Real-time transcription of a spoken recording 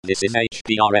This is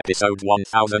HPR episode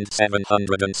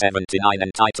 1779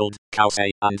 entitled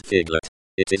Cowsay and Figlet.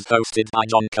 It is hosted by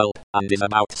John Culp and is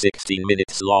about 16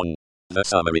 minutes long. The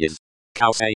summary is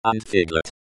Cowsay and Figlet,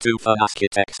 two fun ASCII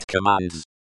text commands.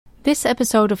 This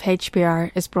episode of HPR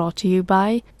is brought to you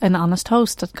by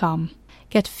anhonesthost.com.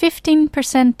 Get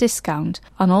 15% discount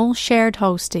on all shared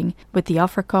hosting with the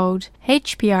offer code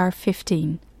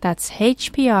HPR15. That's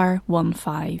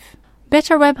HPR15.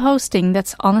 Better web hosting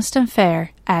that's honest and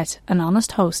fair at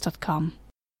anhonesthost.com.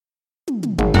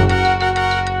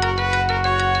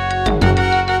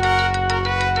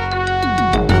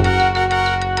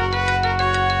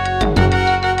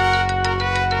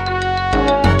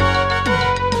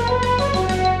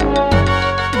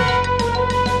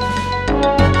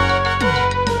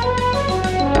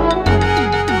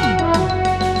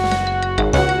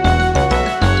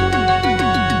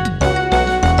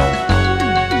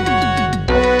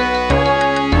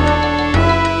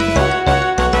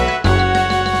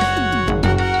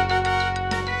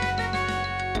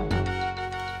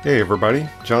 Hey everybody,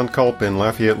 John Culp in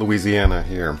Lafayette, Louisiana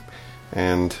here,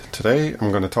 and today I'm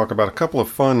going to talk about a couple of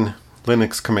fun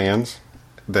Linux commands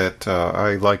that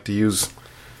I like to use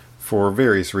for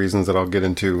various reasons that I'll get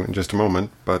into in just a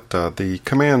moment, but the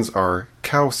commands are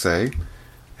Cowsay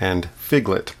and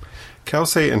Figlet.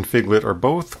 Cowsay and Figlet are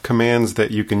both commands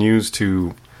that you can use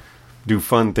to do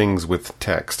fun things with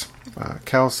text.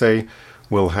 Cowsay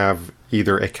will have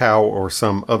either a cow or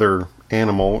some other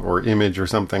animal or image or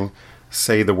something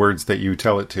say the words that you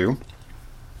tell it to.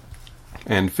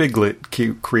 And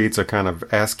Figlet creates a kind of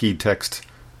ASCII text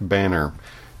banner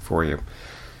for you.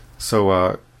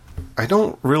 So I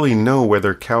don't really know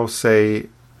whether Cowsay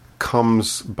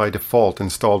comes by default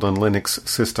installed on Linux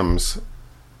systems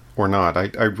or not.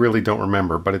 I really don't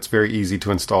remember, but it's very easy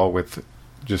to install with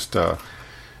just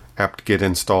apt-get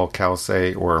install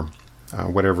Cowsay or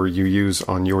whatever you use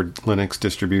on your Linux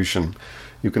distribution.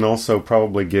 You can also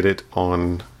probably get it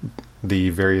on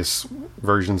the various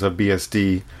versions of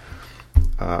BSD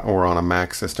or on a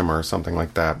Mac system or something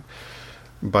like that.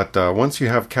 But once you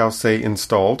have Cowsay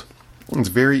installed, it's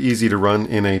very easy to run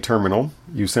in a terminal.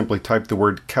 You simply type the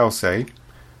word Cowsay,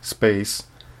 space,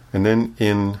 and then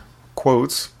in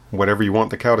quotes, whatever you want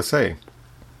the cow to say.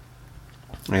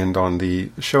 And on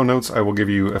the show notes, I will give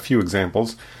you a few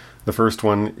examples. The first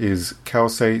one is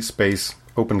Cowsay, space,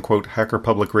 open quote, Hacker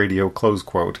Public Radio, close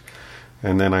quote.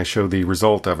 And then I show the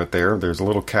result of it there. There's a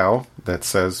little cow that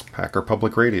says Hacker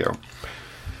Public Radio.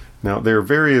 Now, there are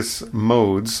various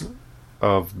modes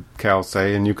of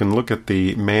Cowsay, and you can look at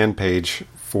the man page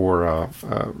for a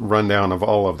rundown of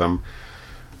all of them.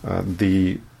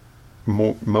 The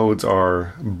modes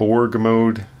are Borg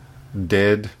mode,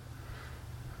 dead,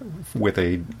 with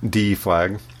a D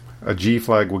flag. A G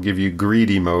flag will give you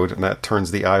greedy mode, and that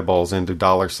turns the eyeballs into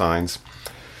dollar signs.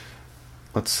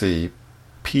 Let's see.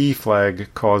 P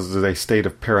flag causes a state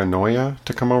of paranoia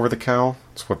to come over the cow.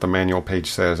 That's what the manual page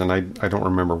says, and I don't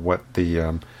remember what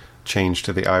the change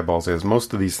to the eyeballs is.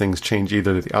 Most of these things change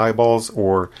either the eyeballs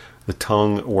or the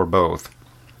tongue or both.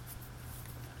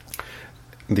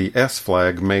 The S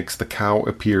flag makes the cow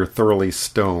appear thoroughly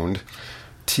stoned.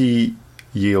 T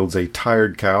yields a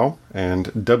tired cow,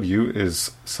 and W is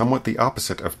somewhat the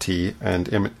opposite of T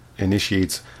and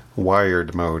initiates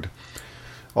wired mode.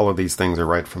 All of these things are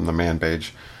right from the man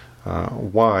page.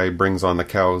 Y brings on the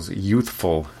cow's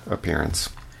youthful appearance.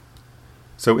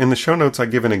 So in the show notes, I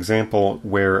give an example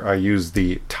where I use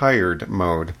the tired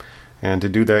mode. And to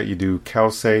do that, you do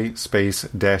Cowsay space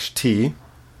dash T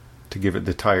to give it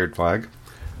the tired flag.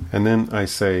 And then I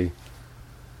say,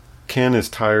 Ken is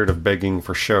tired of begging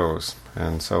for shows.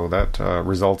 And so that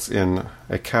results in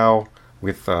a cow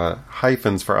with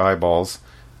hyphens for eyeballs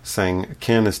saying,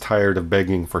 Ken is tired of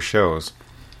begging for shows.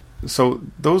 So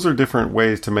those are different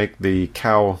ways to make the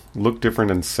cow look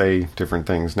different and say different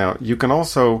things. Now, you can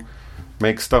also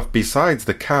make stuff besides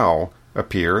the cow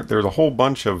appear. There's a whole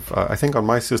bunch of, I think on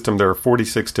my system there are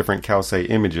 46 different Cowsay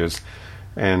images,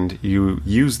 and you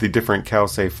use the different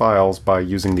Cowsay files by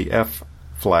using the F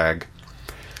flag.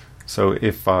 So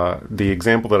if the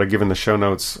example that I give in the show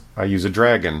notes, I use a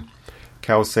dragon,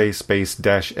 Cowsay space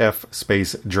dash F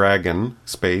space dragon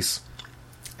space,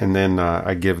 and then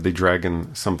I give the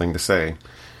dragon something to say.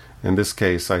 In this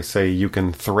case, I say you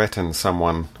can threaten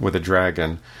someone with a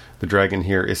dragon. The dragon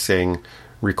here is saying,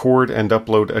 record and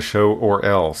upload a show or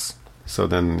else. So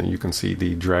then you can see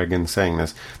the dragon saying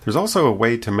this. There's also a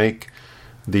way to make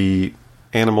the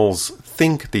animals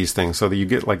think these things so that you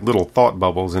get like little thought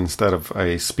bubbles instead of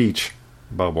a speech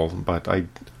bubble, but I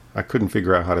couldn't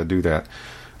figure out how to do that.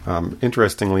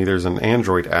 Interestingly, there's an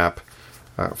Android app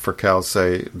for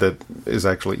Cowsay that is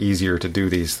actually easier to do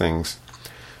these things.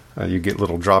 You get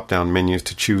little drop-down menus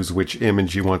to choose which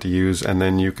image you want to use, and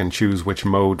then you can choose which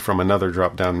mode from another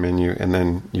drop-down menu, and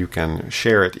then you can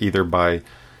share it either by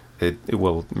it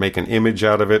will make an image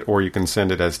out of it, or you can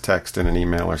send it as text in an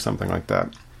email or something like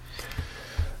that.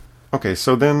 Okay,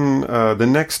 so then the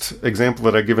next example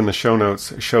that I give in the show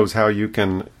notes shows how you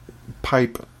can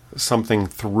pipe something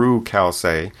through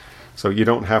Cowsay. So you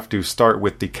don't have to start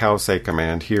with the Cowsay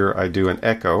command. Here I do an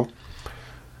echo,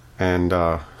 and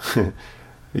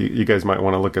you guys might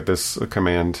want to look at this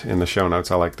command in the show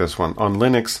notes. I like this one. On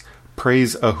Linux,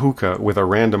 praise a hookah with a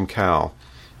random cow.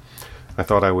 I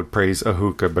thought I would praise a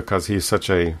hookah because he's such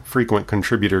a frequent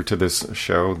contributor to this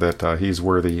show that he's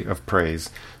worthy of praise.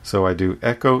 So I do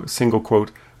echo, single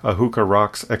quote, a hookah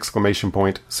rocks, exclamation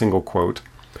point, single quote,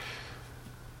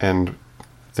 and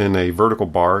then a vertical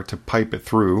bar to pipe it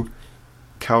through,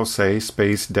 Cowsay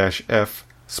space dash F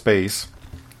space.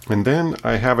 And then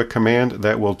I have a command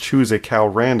that will choose a cow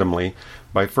randomly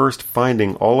by first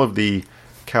finding all of the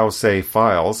Cowsay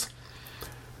files.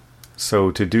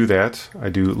 So to do that, I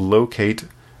do locate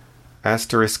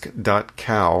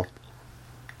 *.cow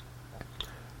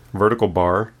vertical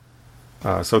bar.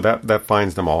 So that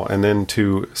finds them all. And then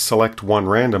to select one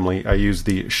randomly, I use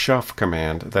the shuff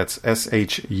command. That's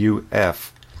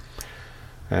SHUF.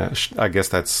 I guess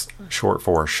that's short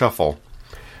for shuffle.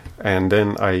 And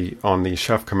then on the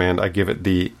shuff command, I give it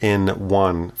the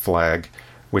N1 flag,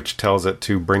 which tells it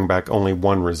to bring back only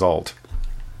one result.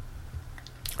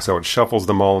 So it shuffles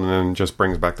them all and then just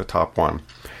brings back the top one.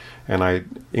 And I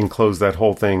enclose that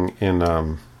whole thing in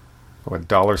 $,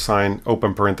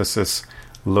 open parenthesis,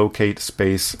 locate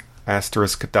space,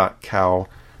 *.cow,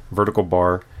 vertical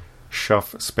bar,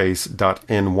 shuff space,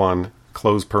 .n1,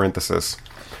 close parenthesis.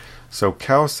 So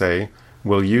Cowsay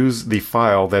will use the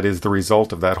file that is the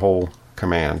result of that whole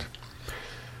command.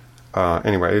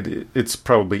 Anyway, it's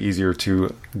probably easier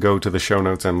to go to the show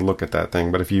notes and look at that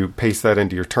thing, but if you paste that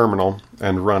into your terminal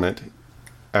and run it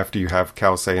after you have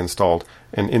Cowsay installed,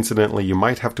 and incidentally, you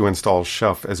might have to install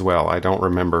shuff as well. I don't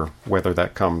remember whether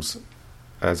that comes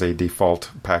as a default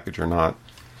package or not.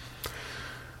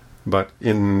 But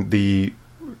in the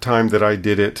time that I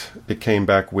did it, it came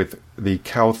back with the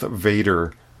Couth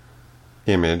Vader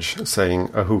image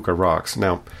saying a hookah rocks.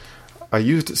 Now, I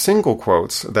used single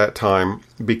quotes that time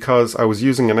because I was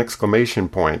using an exclamation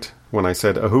point. When I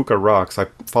said a hookah rocks, I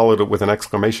followed it with an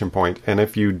exclamation point. And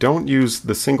if you don't use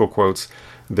the single quotes,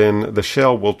 then the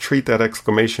shell will treat that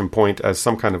exclamation point as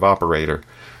some kind of operator.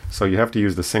 So you have to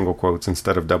use the single quotes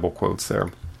instead of double quotes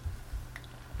there.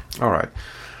 All right.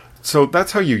 So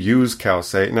that's how you use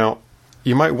Cowsay. Now,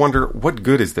 you might wonder, what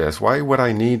good is this? Why would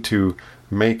I need to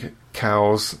make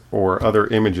cows or other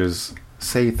images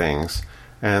say things?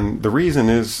 And the reason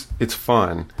is it's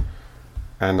fun.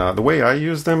 And the way I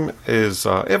use them is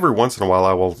every once in a while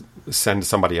I will send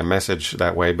somebody a message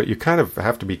that way, but you kind of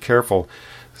have to be careful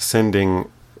sending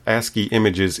ASCII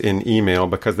images in email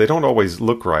because they don't always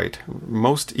look right.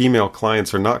 Most email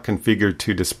clients are not configured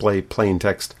to display plain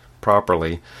text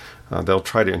properly. They'll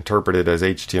try to interpret it as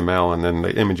HTML and then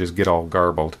the images get all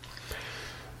garbled.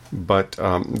 But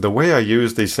the way I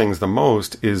use these things the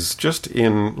most is just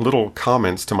in little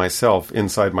comments to myself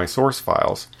inside my source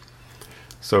files.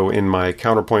 So in my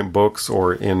Counterpoint books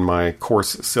or in my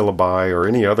course syllabi or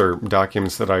any other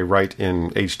documents that I write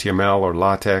in HTML or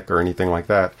LaTeX or anything like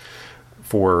that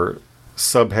for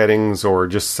subheadings or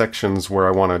just sections where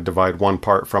I want to divide one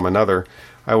part from another,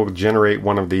 I will generate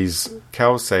one of these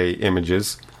Cowsay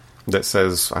images that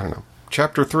says, I don't know,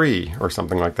 Chapter 3 or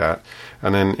something like that,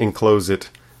 and then enclose it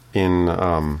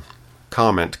in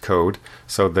comment code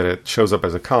so that it shows up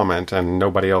as a comment and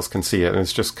nobody else can see it. And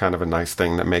it's just kind of a nice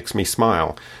thing that makes me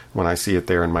smile when I see it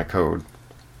there in my code.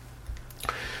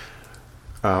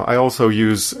 I also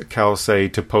use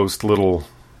Cowsay to post little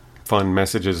fun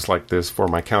messages like this for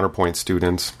my Counterpoint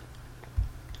students.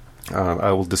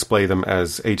 I will display them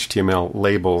as HTML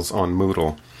labels on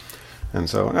Moodle. And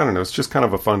so, I don't know, it's just kind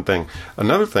of a fun thing.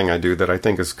 Another thing I do that I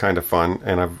think is kind of fun,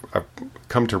 and I've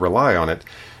come to rely on it,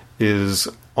 is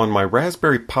on my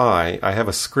Raspberry Pi, I have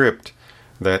a script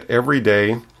that every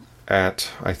day at,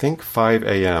 I think, 5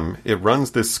 a.m., it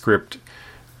runs this script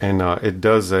and it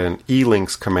does an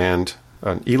elinks command,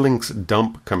 an elinks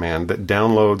dump command that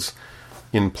downloads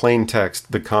in plain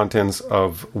text the contents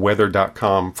of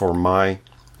weather.com for my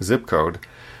zip code,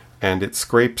 and it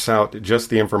scrapes out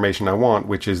just the information I want,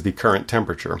 which is the current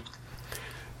temperature.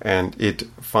 And it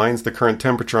finds the current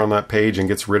temperature on that page and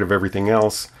gets rid of everything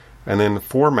else, and then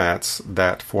formats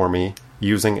that for me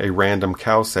using a random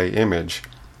Cowsay image.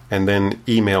 and then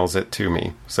emails it to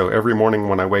me. So every morning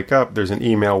when I wake up, there's an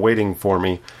email waiting for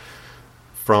me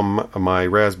from my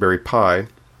Raspberry Pi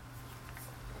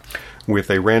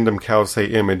with a random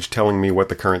Cowsay image telling me what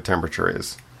the current temperature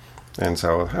is. And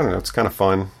so, I don't know, it's kind of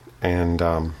fun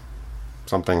and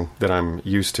something that I'm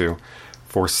used to.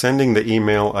 For sending the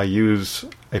email, I use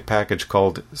a package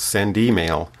called Send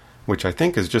Email, which I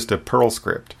think is just a Perl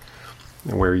script,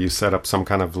 where you set up some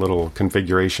kind of little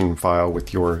configuration file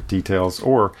with your details,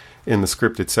 or in the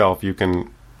script itself you can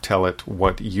tell it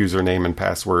what username and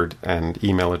password and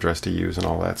email address to use and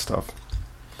all that stuff.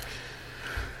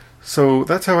 So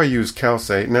that's how I use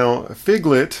Cowsay. Now,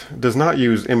 Figlet does not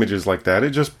use images like that. It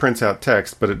just prints out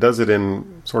text, but it does it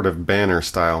in sort of banner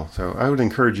style. So I would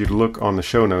encourage you to look on the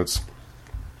show notes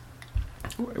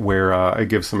where I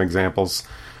give some examples.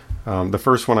 The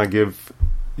first one I give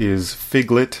is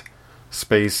Figlet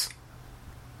space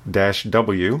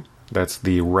 -W. That's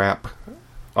the wrap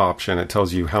option. It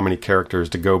tells you how many characters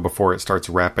to go before it starts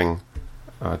wrapping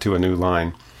to a new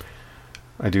line.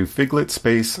 I do Figlet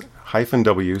space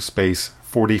 -W space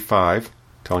 45,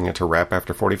 telling it to wrap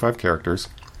after 45 characters,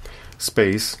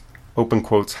 space, open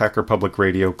quotes, Hacker Public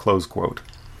Radio, close quote.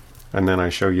 And then I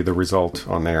show you the result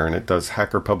on there, and it does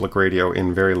Hacker Public Radio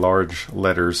in very large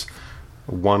letters,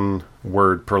 1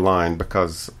 word per line,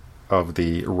 because of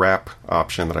the wrap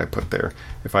option that I put there.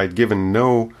 If I'd given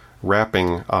no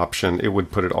wrapping option, it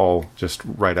would put it all just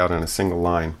right out in a single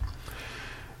line.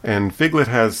 And Figlet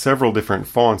has several different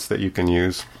fonts that you can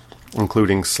use,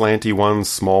 including slanty ones,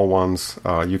 small ones.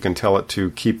 You can tell it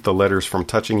to keep the letters from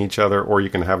touching each other, or you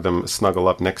can have them snuggle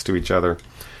up next to each other,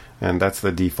 and that's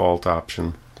the default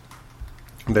option.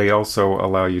 They also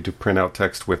allow you to print out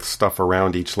text with stuff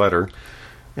around each letter,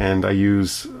 and I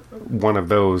use one of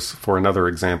those for another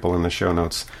example in the show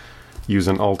notes. Use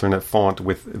an alternate font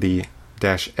with the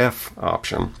 -F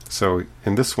option. So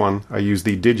in this one, I use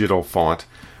the digital font,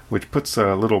 which puts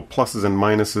little pluses and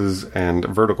minuses and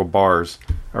vertical bars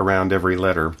around every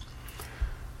letter.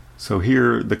 So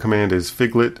here the command is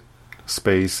Figlet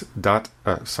space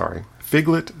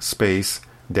Figlet space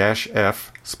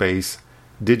 -F space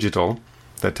digital.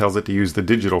 That tells it to use the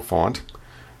digital font,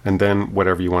 and then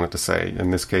whatever you want it to say.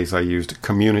 In this case, I used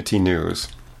Community News.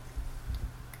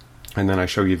 And then I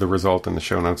show you the result in the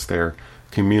show notes there.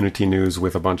 Community News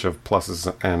with a bunch of pluses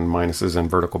and minuses and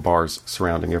vertical bars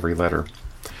surrounding every letter.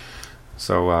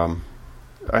 So,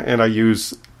 and I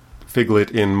use Figlet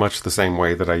in much the same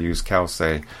way that I use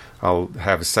Cowsay. I'll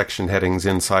have section headings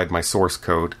inside my source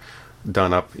code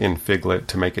done up in Figlet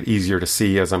to make it easier to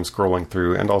see as I'm scrolling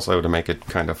through, and also to make it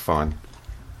kind of fun.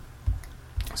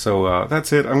 So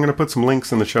that's it. I'm going to put some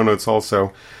links in the show notes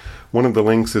also. One of the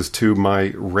links is to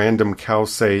my random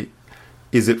Cowsay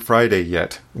Is It Friday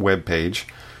Yet webpage.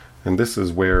 And this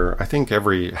is where I think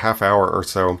every half hour or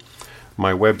so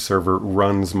my web server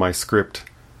runs my script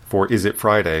for Is It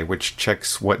Friday, which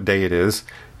checks what day it is.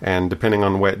 And depending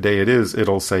on what day it is,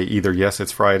 it'll say either yes,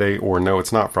 it's Friday, or no,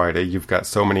 it's not Friday. You've got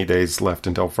so many days left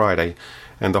until Friday.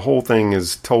 And the whole thing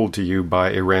is told to you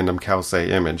by a random Cowsay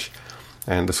image.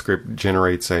 And the script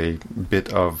generates a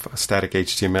bit of static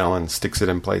HTML and sticks it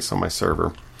in place on my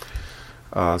server.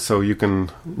 So you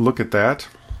can look at that.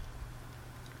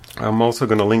 I'm also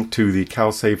going to link to the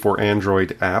Cowsay for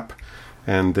Android app,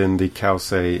 and then the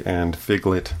Cowsay and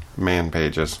Figlet man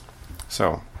pages.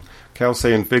 So,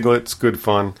 Cowsay and Figlet's good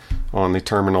fun on the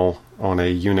terminal on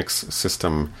a Unix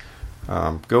system.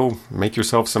 Go make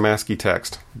yourself some ASCII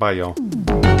text. Bye, y'all.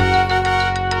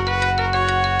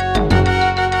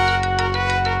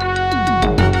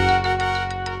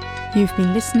 You've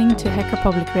been listening to Hacker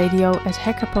Public Radio at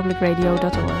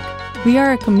hackerpublicradio.org. We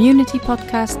are a community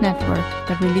podcast network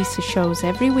that releases shows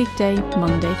every weekday,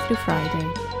 Monday through Friday.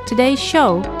 Today's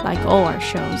show, like all our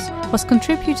shows, was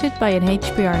contributed by an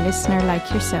HPR listener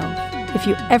like yourself. If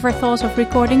you ever thought of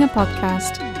recording a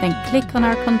podcast, then click on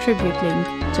our contribute link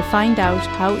to find out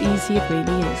how easy it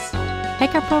really is.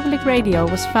 Hacker Public Radio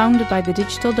was founded by the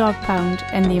Digital Dog Pound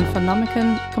and the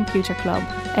Infonomicon Computer Club,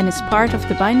 and is part of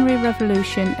the binary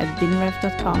revolution at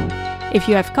binrev.com. If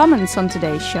you have comments on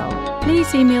today's show,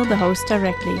 please email the host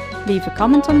directly, leave a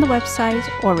comment on the website,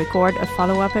 or record a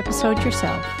follow-up episode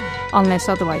yourself. Unless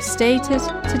otherwise stated,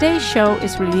 today's show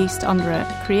is released under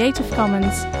a Creative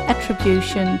Commons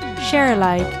Attribution Share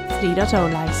Alike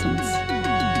 3.0 license.